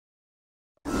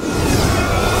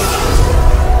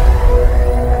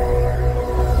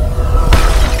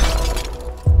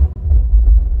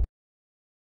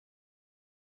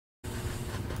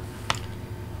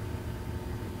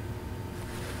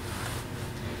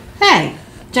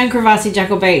Jen Cravassi,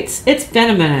 Jekyll Baits. It's been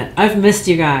a minute. I've missed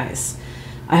you guys.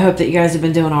 I hope that you guys have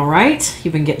been doing all right.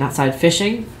 You've been getting outside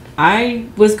fishing. I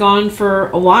was gone for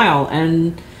a while,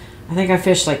 and I think I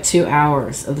fished like 2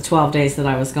 hours of the 12 days that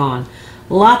I was gone.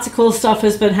 Lots of cool stuff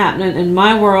has been happening in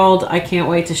my world. I can't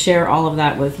wait to share all of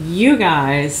that with you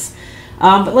guys.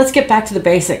 But let's get back to the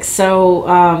basics.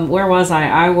 So where was I?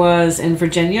 I was in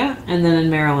Virginia and then in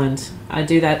Maryland. I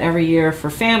do that every year for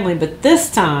family, but this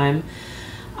time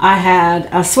I had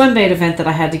a swimbait event that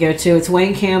I had to go to. It's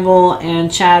Wayne Campbell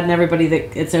and Chad and everybody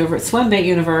that it's over at Swimbait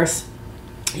Universe.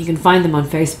 You can find them on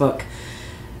Facebook.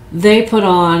 They put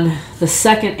on the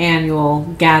second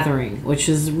annual gathering, which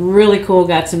is really cool.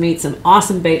 Got to meet some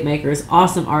awesome bait makers,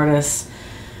 awesome artists.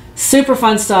 Super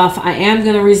fun stuff. I am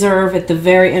going to reserve at the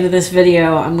very end of this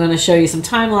video, I'm going to show you some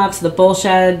time lapse of the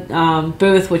BullShad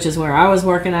booth, which is where I was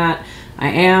working at.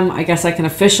 I guess I can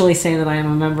officially say that I am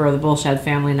a member of the BullShad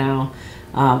family now.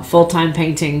 Full-time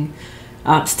painting.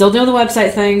 Still doing the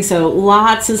website thing, so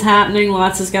lots is happening,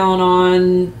 lots is going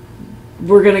on.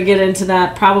 We're going to get into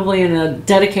that probably in a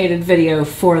dedicated video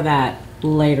for that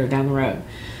later down the road.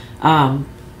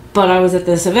 But I was at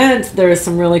this event. There is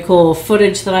some really cool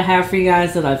footage that I have for you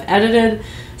guys that I've edited.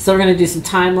 So we're going to do some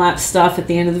time-lapse stuff at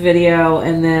the end of the video.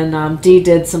 And then Dee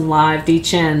did some live, Dee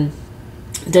Chen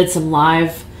did some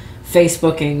live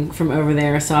Facebooking from over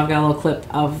there. So I've got a little clip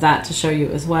of that to show you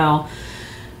as well.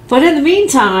 But in the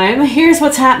meantime, here's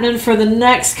what's happening for the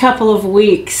next couple of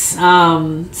weeks,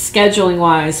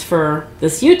 scheduling-wise for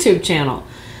this YouTube channel.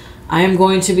 I am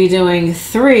going to be doing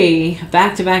 3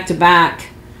 back-to-back-to-back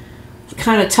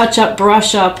kind of touch-up,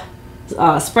 brush-up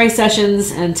spray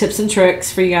sessions and tips and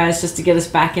tricks for you guys just to get us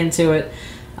back into it.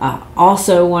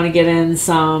 Also want to get in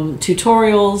some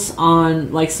tutorials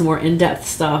on like some more in-depth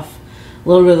stuff, a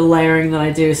little bit of the layering that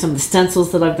I do, some of the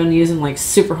stencils that I've been using like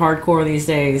super hardcore these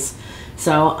days.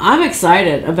 So I'm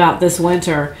excited about this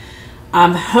winter.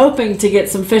 I'm hoping to get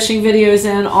some fishing videos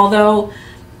in, although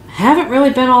I haven't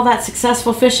really been all that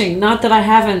successful fishing. Not that I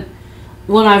haven't,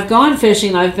 when I've gone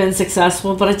fishing, I've been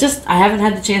successful, but I haven't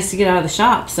had the chance to get out of the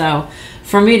shop. So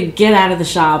for me to get out of the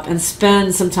shop and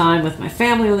spend some time with my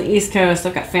family on the East Coast,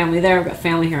 I've got family there, I've got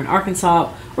family here in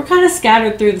Arkansas. We're kind of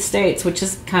scattered through the states, which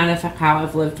is kind of how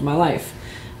I've lived my life.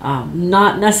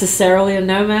 Not necessarily a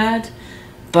nomad,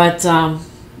 but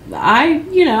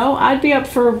I'd be up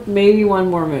for maybe one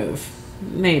more move.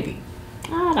 Maybe.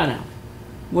 I don't know.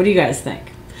 What do you guys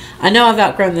think? I know I've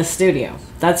outgrown this studio.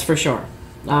 That's for sure.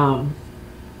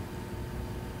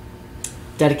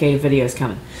 Dedicated videos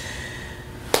coming.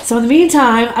 So in the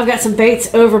meantime, I've got some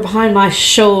baits over behind my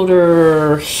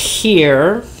shoulder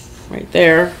here, right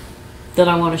there, that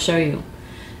I want to show you.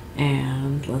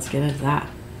 And let's get into that.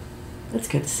 It's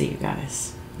good to see you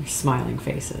guys. Your smiling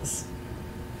faces.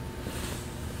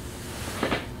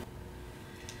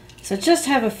 So just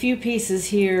have a few pieces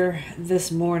here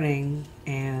this morning,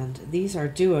 and these are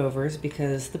do-overs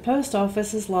because the post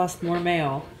office has lost more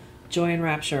mail. Joy and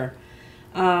rapture.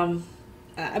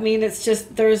 I mean, it's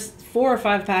just, there's 4 or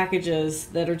 5 packages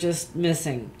that are just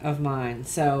missing of mine.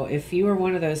 So if you were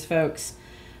one of those folks,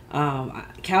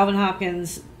 Calvin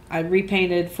Hopkins, I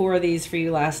repainted 4 of these for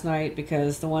you last night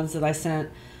because the ones that I sent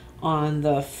on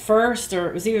the 1st, or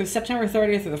it was either September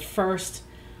 30th or the 1st,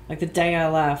 like the day I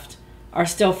left, are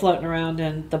still floating around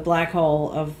in the black hole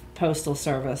of postal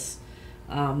service.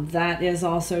 That is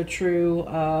also true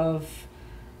of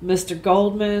Mr.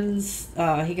 Goldman's.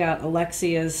 He got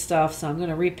Alexia's stuff, so I'm going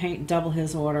to repaint double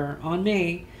his order on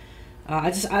me.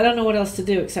 I don't know what else to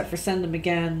do except for send them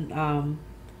again.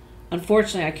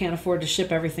 Unfortunately, I can't afford to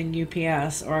ship everything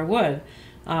UPS, or I would.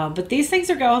 But these things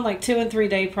are going like 2- and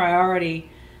 3-day priority,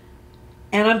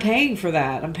 and I'm paying for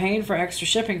that. I'm paying for extra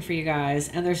shipping for you guys,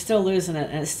 and they're still losing it,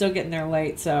 and it's still getting there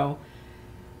late, so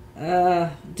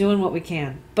doing what we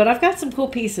can. But I've got some cool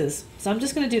pieces, so I'm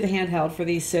just going to do the handheld for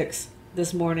these 6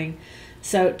 this morning.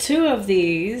 So 2 of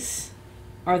these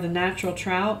are the natural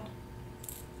trout,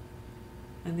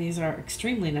 and these are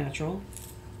extremely natural.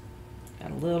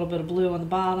 Got a little bit of blue on the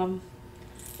bottom.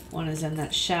 One is in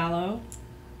that shallow.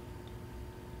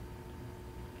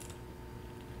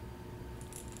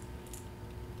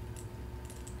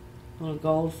 A little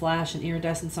gold flash and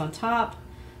iridescence on top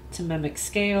to mimic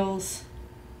scales.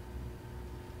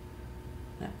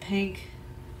 That pink.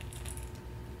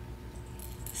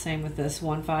 Same with this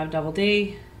 1.5 double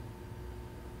D.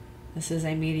 This is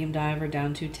a medium diver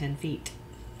down to 10 feet.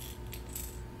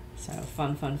 So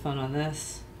fun, fun, fun on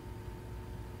this.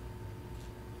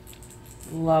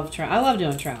 Love trout. I love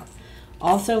doing trout.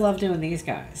 Also love doing these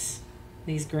guys.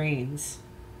 These greens.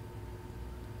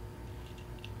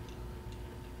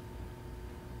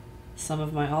 Some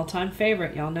of my all-time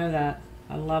favorite. Y'all know that.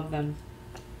 I love them.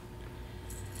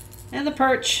 And the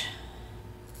perch.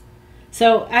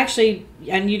 So actually,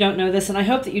 and you don't know this, and I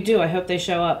hope that you do. I hope they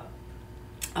show up.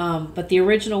 But the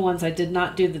original ones, I did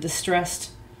not do the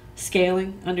distressed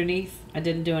scaling underneath. I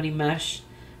didn't do any mesh. It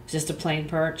was just a plain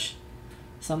perch.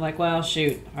 So I'm like, well,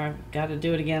 shoot, I've got to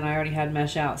do it again. I already had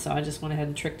mesh out, so I just went ahead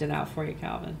and tricked it out for you,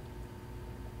 Calvin.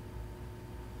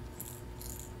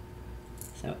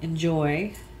 So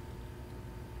enjoy.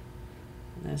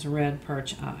 And those red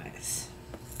perch eyes.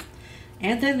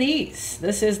 And then these.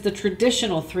 This is the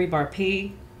traditional 3-bar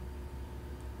P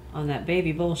on that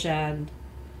baby BullShad.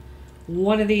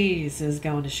 One of these is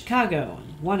going to Chicago,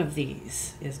 and one of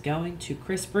these is going to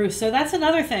Chris Bruce. So that's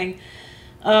another thing.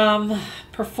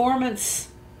 Performance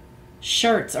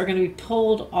shirts are going to be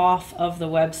pulled off of the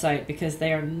website because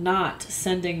they are not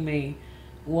sending me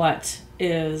what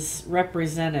is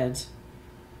represented.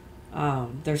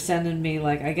 They're sending me,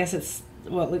 like, I guess it's,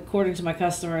 well, according to my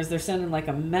customers, they're sending like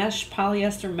a mesh,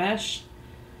 polyester mesh,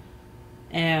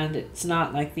 and it's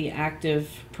not like the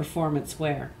active performance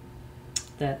wear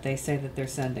that they say that they're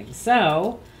sending.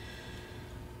 So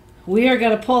we are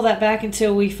going to pull that back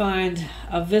until we find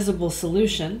a visible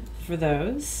solution for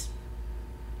those.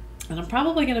 And I'm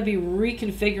probably going to be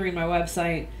reconfiguring my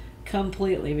website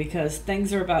completely because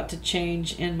things are about to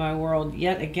change in my world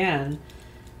yet again.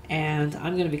 And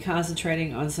I'm going to be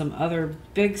concentrating on some other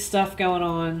big stuff going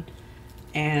on.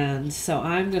 And so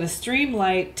I'm going to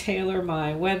streamline, tailor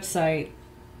my website.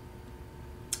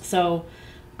 So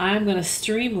I'm going to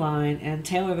streamline and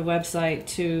tailor the website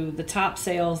to the top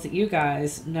sales that you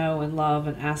guys know and love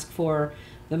and ask for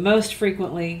the most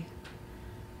frequently,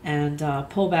 and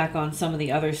pull back on some of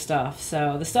the other stuff.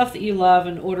 So the stuff that you love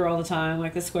and order all the time,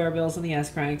 like the square bills and the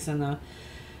S-cranks and the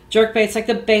jerk baits, like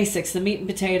the basics, the meat and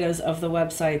potatoes of the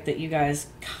website that you guys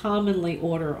commonly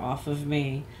order off of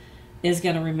me, is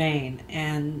going to remain.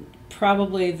 And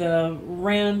probably the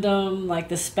random, like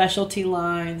the specialty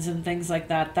lines and things like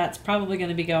that, that's probably going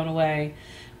to be going away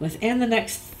within the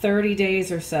next 30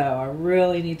 days or so. I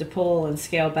really need to pull and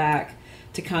scale back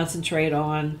to concentrate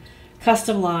on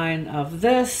custom line of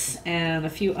this and a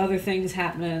few other things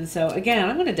happening. So again,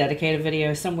 I'm going to dedicate a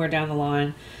video somewhere down the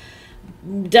line,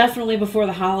 definitely before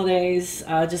the holidays.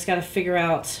 Just got to figure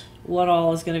out what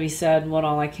all is going to be said and what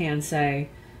all I can say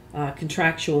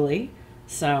contractually.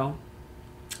 So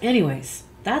anyways,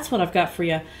 that's what I've got for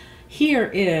you. Here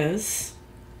is,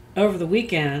 over the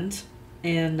weekend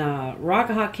in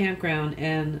Rockahawk Campground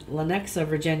in Lanexa,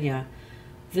 Virginia.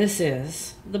 This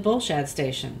is the BullShad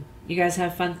station. You guys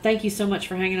have fun. Thank you so much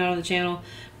for hanging out on the channel.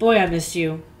 Boy, I missed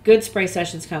you. Good spray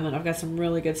sessions coming. I've got some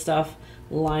really good stuff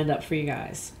lined up for you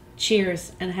guys.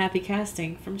 Cheers and happy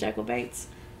casting from Jekyll Baits.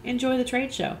 Enjoy the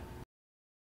trade show.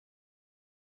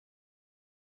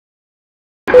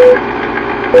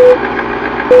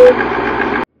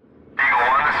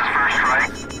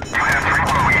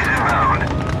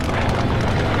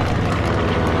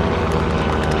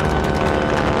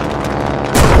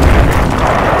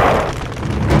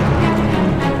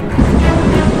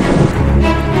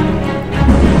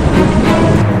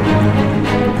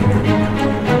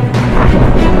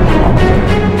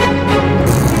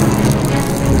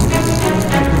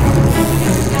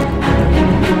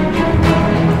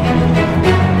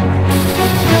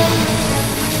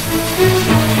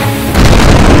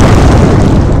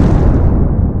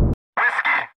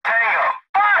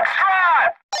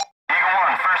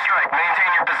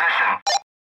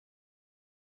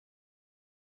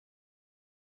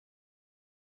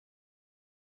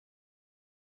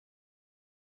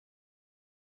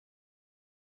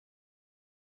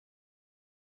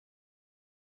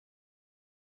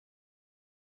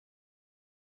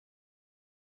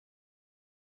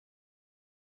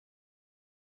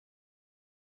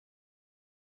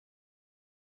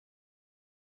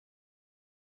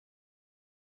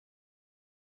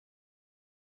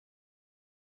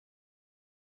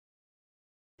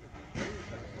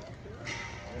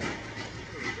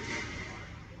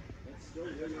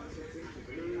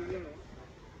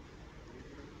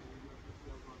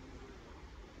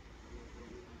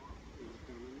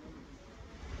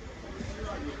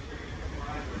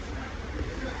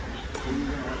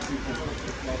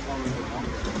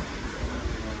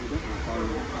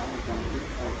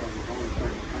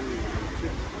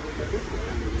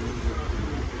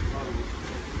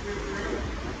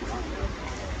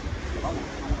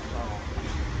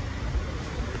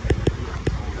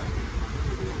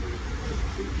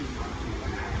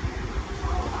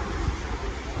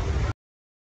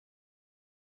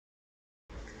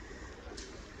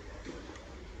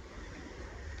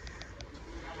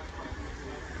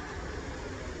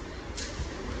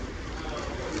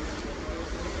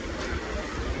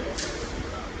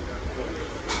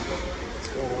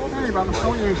 about it. I'm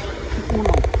telling you. Keep going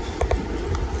on.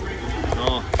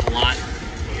 Oh, a lot.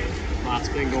 Lots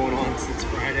been going on since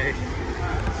Friday.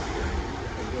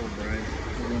 How's it going, Brian?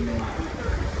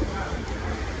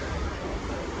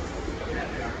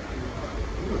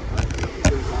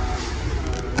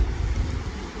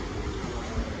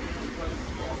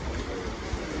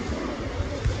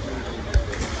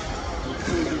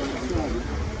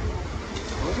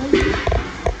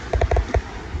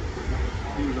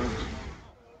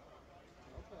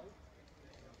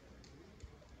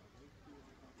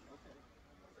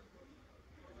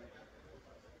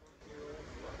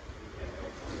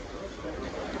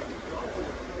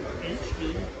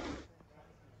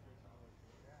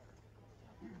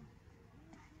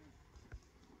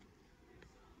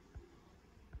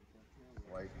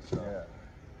 White, so yeah.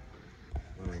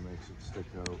 Really makes it stick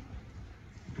out.